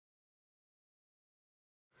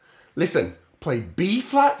Listen, play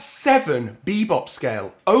B-flat-7 Be-Bop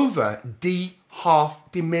Scale over D Half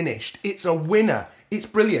Diminished. It's a winner. It's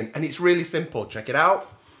brilliant and it's really simple. Check it out.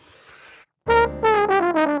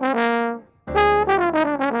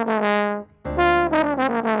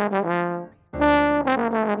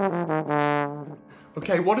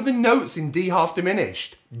 Okay, what are the notes in D Half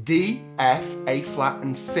Diminished? D, F, A flat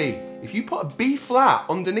and C. If you put a B flat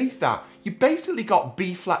underneath that, you basically got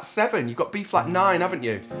B flat 7. You've got B flat 9, haven't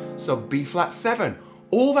you? So B flat 7.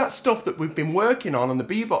 All that stuff that we've been working on the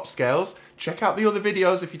bebop scales, check out the other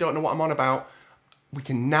videos if you don't know what I'm on about. We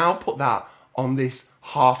can now put that on this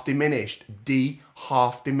half diminished, D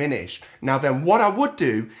half diminished. Now then, what I would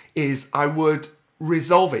do is I would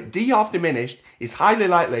resolve it. D half diminished is highly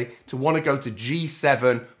likely to want to go to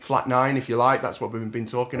G7 flat 9 if you like. That's what we've been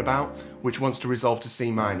talking about, which wants to resolve to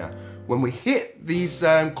C minor. When we hit these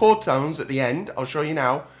chord tones at the end, I'll show you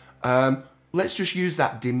now, let's just use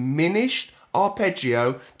that diminished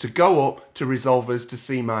arpeggio to go up to resolve us to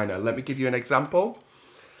C minor. Let me give you an example.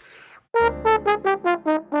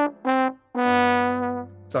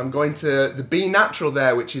 So I'm going to the B natural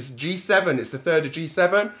there, which is G7. It's the third of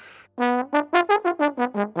G7.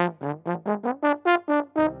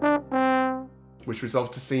 Which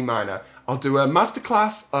resolved to C minor. I'll do a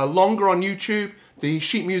masterclass longer on YouTube. The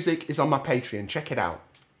sheet music is on my Patreon. Check it out.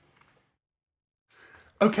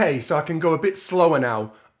 Okay, so I can go a bit slower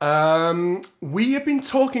now. We have been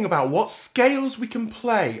talking about what scales we can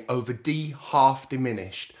play over D half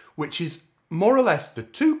diminished, which is more or less the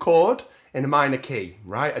 2 chord in a minor key,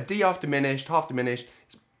 right? A D half diminished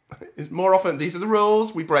is more often, these are the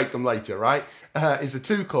rules, we break them later, right? Is a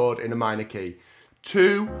 2 chord in a minor key.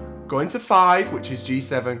 2, going to 5, which is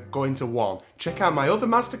G7, going to 1. Check out my other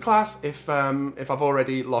masterclass if I've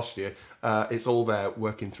already lost you. It's all there,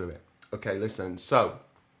 working through it. Okay, listen, so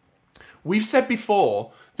we've said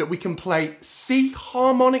before that we can play C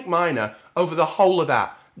harmonic minor over the whole of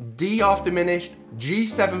that. D half diminished,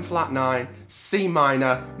 G7 flat 9, C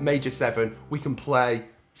minor, major 7. We can play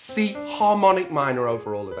C harmonic minor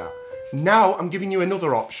over all of that. Now I'm giving you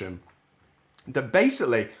another option. That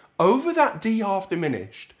basically, over that D half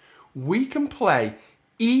diminished, we can play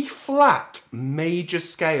E flat major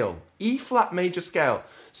scale. E flat major scale.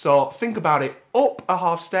 So think about it, up a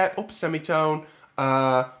half step, up a semitone,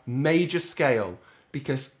 major scale.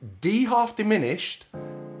 Because D half diminished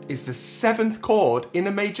is the 7th chord in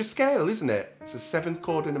a major scale, isn't it? It's the 7th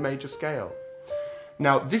chord in a major scale.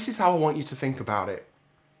 Now, this is how I want you to think about it.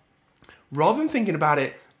 Rather than thinking about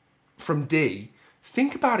it from D,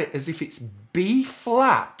 think about it as if it's B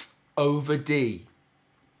flat over D.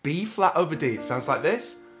 B flat over D. It sounds like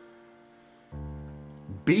this.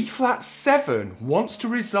 B flat 7 wants to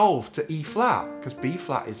resolve to E flat because B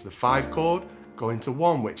flat is the 5 chord going to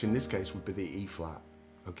 1, which in this case would be the E flat.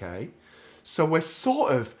 Okay? So we're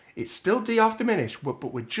sort of, it's still D half diminished, but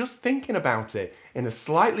we're just thinking about it in a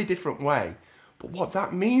slightly different way. But what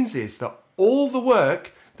that means is that all the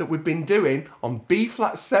work that we've been doing on B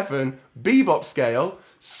flat 7 bebop scale,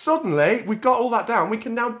 suddenly we've got all that down. We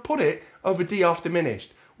can now put it over D half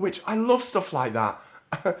diminished, which I love stuff like that.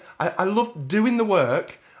 I love doing the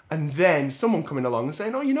work and then someone coming along and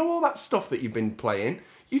saying, oh, you know all that stuff that you've been playing?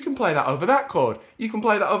 You can play that over that chord. You can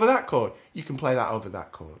play that over that chord. You can play that over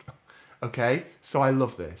that chord. Okay, so I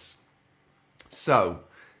love this. So,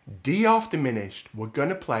 D half diminished, we're going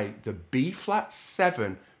to play the B flat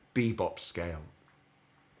 7 bebop scale.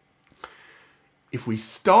 If we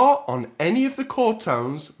start on any of the chord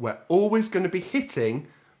tones, we're always going to be hitting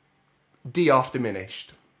D half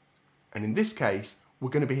diminished. And in this case, we're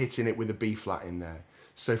going to be hitting it with a B flat in there.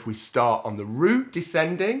 So if we start on the root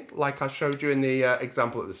descending, like I showed you in the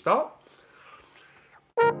example at the start.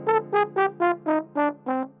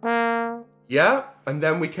 Yeah, and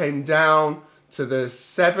then we came down to the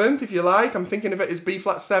 7th, if you like. I'm thinking of it as B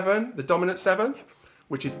flat 7, the dominant 7th,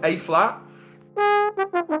 which is A flat.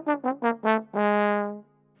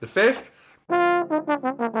 The 5th.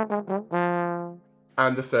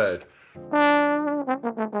 And the 3rd.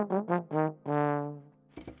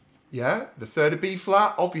 Yeah, the 3rd of B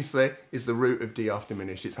flat, obviously, is the root of D half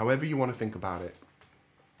diminished. It's however you want to think about it.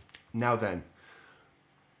 Now then,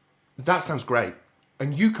 that sounds great.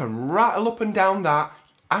 And you can rattle up and down that,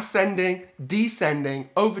 ascending, descending,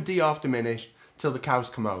 over D half diminished, till the cows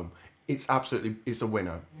come home. It's a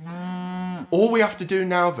winner. All we have to do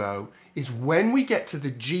now, though, is when we get to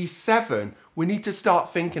the G7, we need to start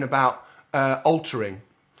thinking about altering.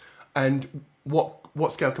 And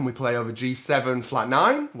what scale can we play over G7 flat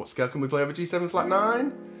 9? What scale can we play over G7 flat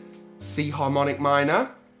 9? C harmonic minor.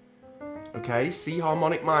 Okay, C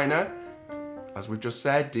harmonic minor. as we've just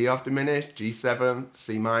said, D half diminished, G7,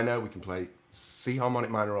 C minor. We can play C harmonic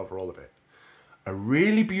minor over all of it. A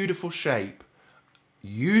really beautiful shape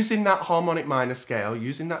using that harmonic minor scale,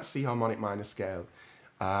 using that C harmonic minor scale.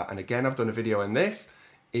 And again, I've done a video on this,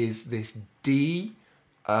 is this D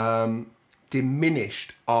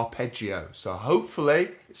diminished arpeggio. So hopefully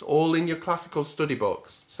it's all in your classical study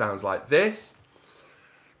books. Sounds like this.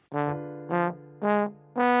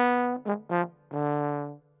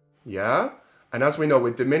 Yeah, and as we know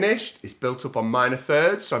with diminished, it's built up on minor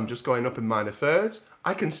thirds, so I'm just going up in minor thirds.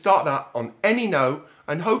 I can start that on any note,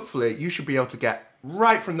 and hopefully you should be able to get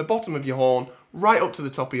right from the bottom of your horn, right up to the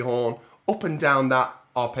top of your horn, up and down that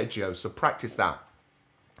arpeggio, so practice that.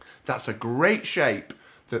 That's a great shape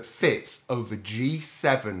that fits over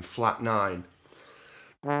G7 flat 9.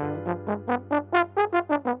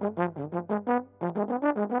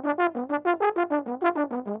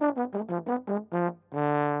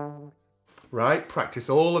 Right, practice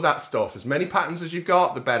all of that stuff. As many patterns as you've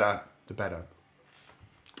got, the better, the better.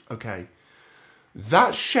 Okay,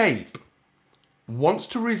 that shape wants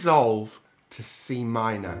to resolve to C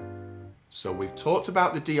minor. So we've talked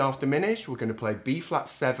about the D half diminished. We're going to play B flat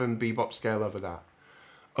 7 Be-Bop scale over that.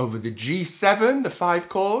 Over the G7, the 5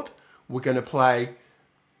 chord, we're going to play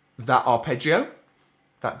that arpeggio,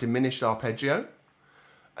 that diminished arpeggio,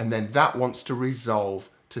 and then that wants to resolve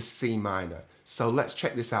to C minor. So let's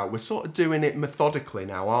check this out. We're sort of doing it methodically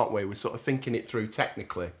now, aren't we? We're sort of thinking it through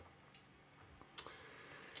technically.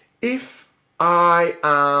 If I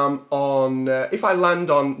am on, if I land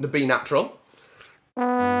on the B natural,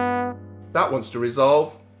 that wants to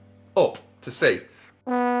resolve up to C.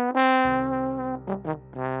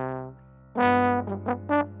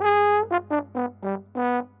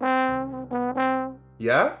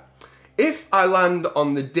 Yeah? If I land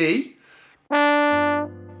on the D,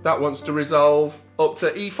 that wants to resolve up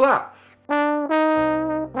to E flat.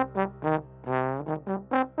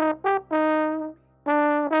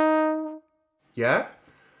 Yeah?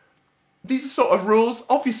 These are sort of rules.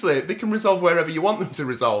 Obviously, they can resolve wherever you want them to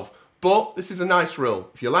resolve. But this is a nice rule.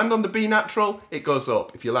 If you land on the B natural, it goes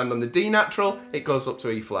up. If you land on the D natural, it goes up to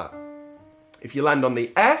E flat. If you land on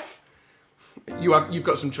the F, you've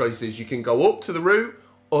got some choices. You can go up to the root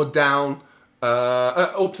or down,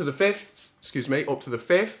 up to the fifth, excuse me, up to the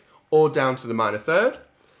fifth or down to the minor third.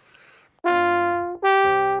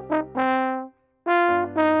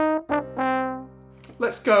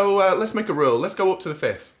 Let's go, let's make a rule. Let's go up to the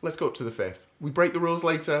fifth. Let's go up to the fifth. We break the rules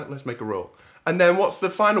later, let's make a rule. And then what's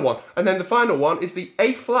the final one? And then the final one is the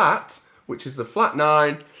A flat, which is the flat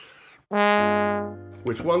 9,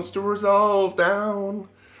 which wants to resolve down.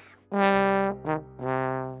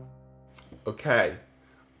 Okay.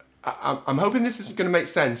 I'm hoping this is going to make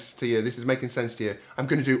sense to you. This is making sense to you. I'm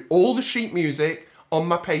going to do all the sheet music on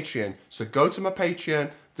my Patreon. So go to my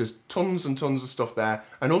Patreon. There's tons and tons of stuff there.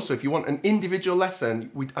 And also, if you want an individual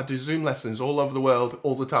lesson, I do Zoom lessons all over the world,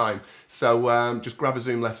 all the time. So just grab a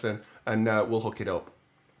Zoom lesson and we'll hook it up.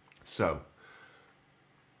 So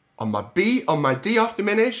on my D half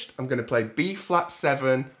diminished, I'm going to play B flat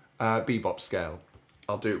 7 Be-Bop scale.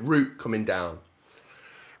 I'll do it root coming down.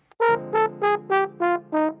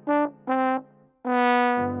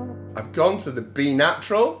 I've gone to the B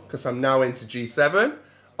natural because I'm now into G7.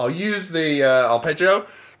 I'll use the arpeggio.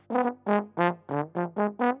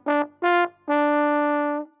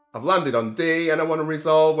 I've landed on D and I want to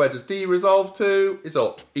resolve. Where does D resolve to? Is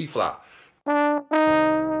up, E flat.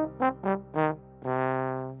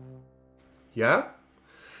 Yeah?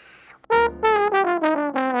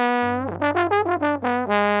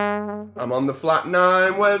 I'm on the flat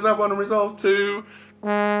 9. Where's that want to resolve to?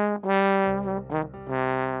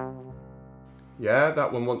 Yeah,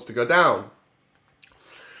 that one wants to go down.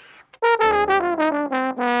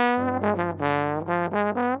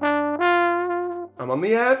 I'm on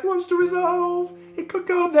the F, wants to resolve. It could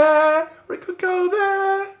go there, or it could go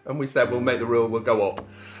there. And we said we'll make the rule, we'll go up.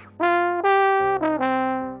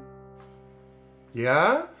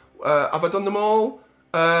 Yeah? Have I done them all?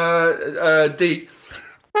 D.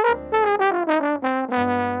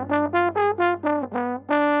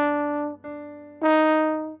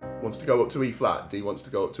 Wants to go up to E flat. D wants to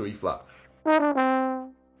go up to E flat.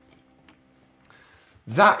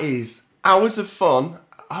 That is hours of fun.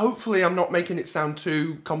 Hopefully I'm not making it sound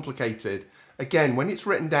too complicated. Again, when it's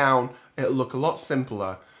written down, it'll look a lot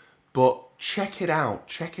simpler. But check it out,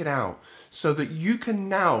 so that you can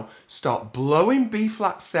now start blowing B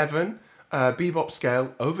flat 7 Be-Bop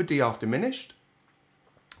scale over D half diminished.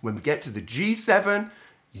 When we get to the G7,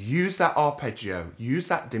 use that arpeggio, use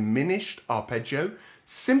that diminished arpeggio,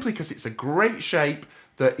 simply because it's a great shape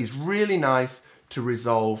that is really nice to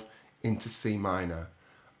resolve into C minor.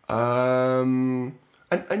 And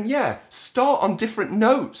yeah, start on different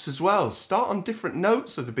notes as well. Start on different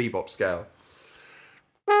notes of the bebop scale.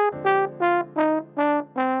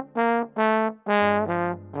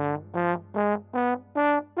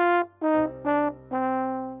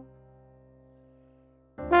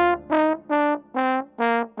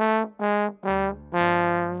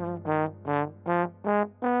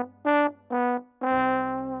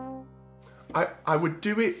 I would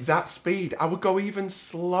do it that speed. I would go even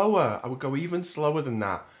slower. I would go even slower than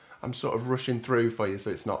that. I'm sort of rushing through for you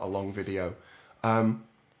so it's not a long video.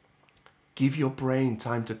 Give your brain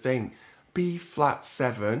time to think. B flat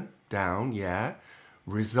 7 down, yeah.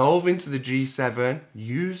 Resolve into the G7.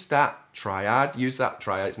 Use that triad. Use that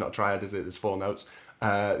triad. It's not triad, is it? There's 4 notes.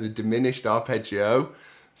 The diminished arpeggio.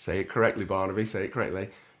 Say it correctly, Barnaby. Say it correctly.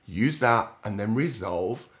 Use that and then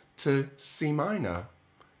resolve to C minor.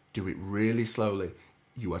 Do it really slowly.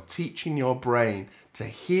 You are teaching your brain to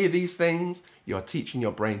hear these things. You are teaching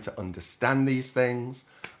your brain to understand these things.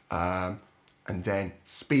 And then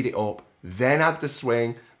speed it up. Then add the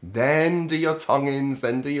swing. Then do your tongue-ins.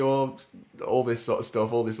 Then do your all this sort of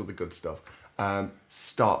stuff. All this other good stuff.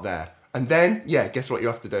 Start there. And then, yeah, guess what you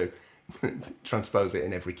have to do? Transpose it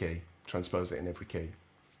in every key. Transpose it in every key.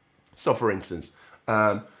 So for instance,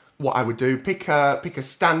 what I would do, pick a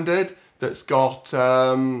standard that's got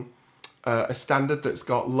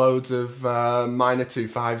loads of minor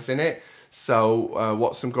 2/5s in it. So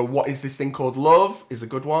what's some good? What is this thing called? Love is a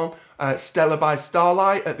good one. Stella by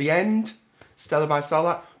Starlight at the end. Stella by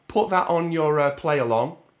Starlight. Put that on your play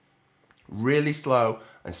along, really slow,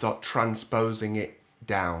 and start transposing it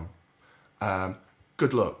down.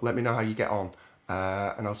 Good luck. Let me know how you get on,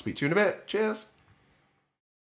 and I'll speak to you in a bit. Cheers.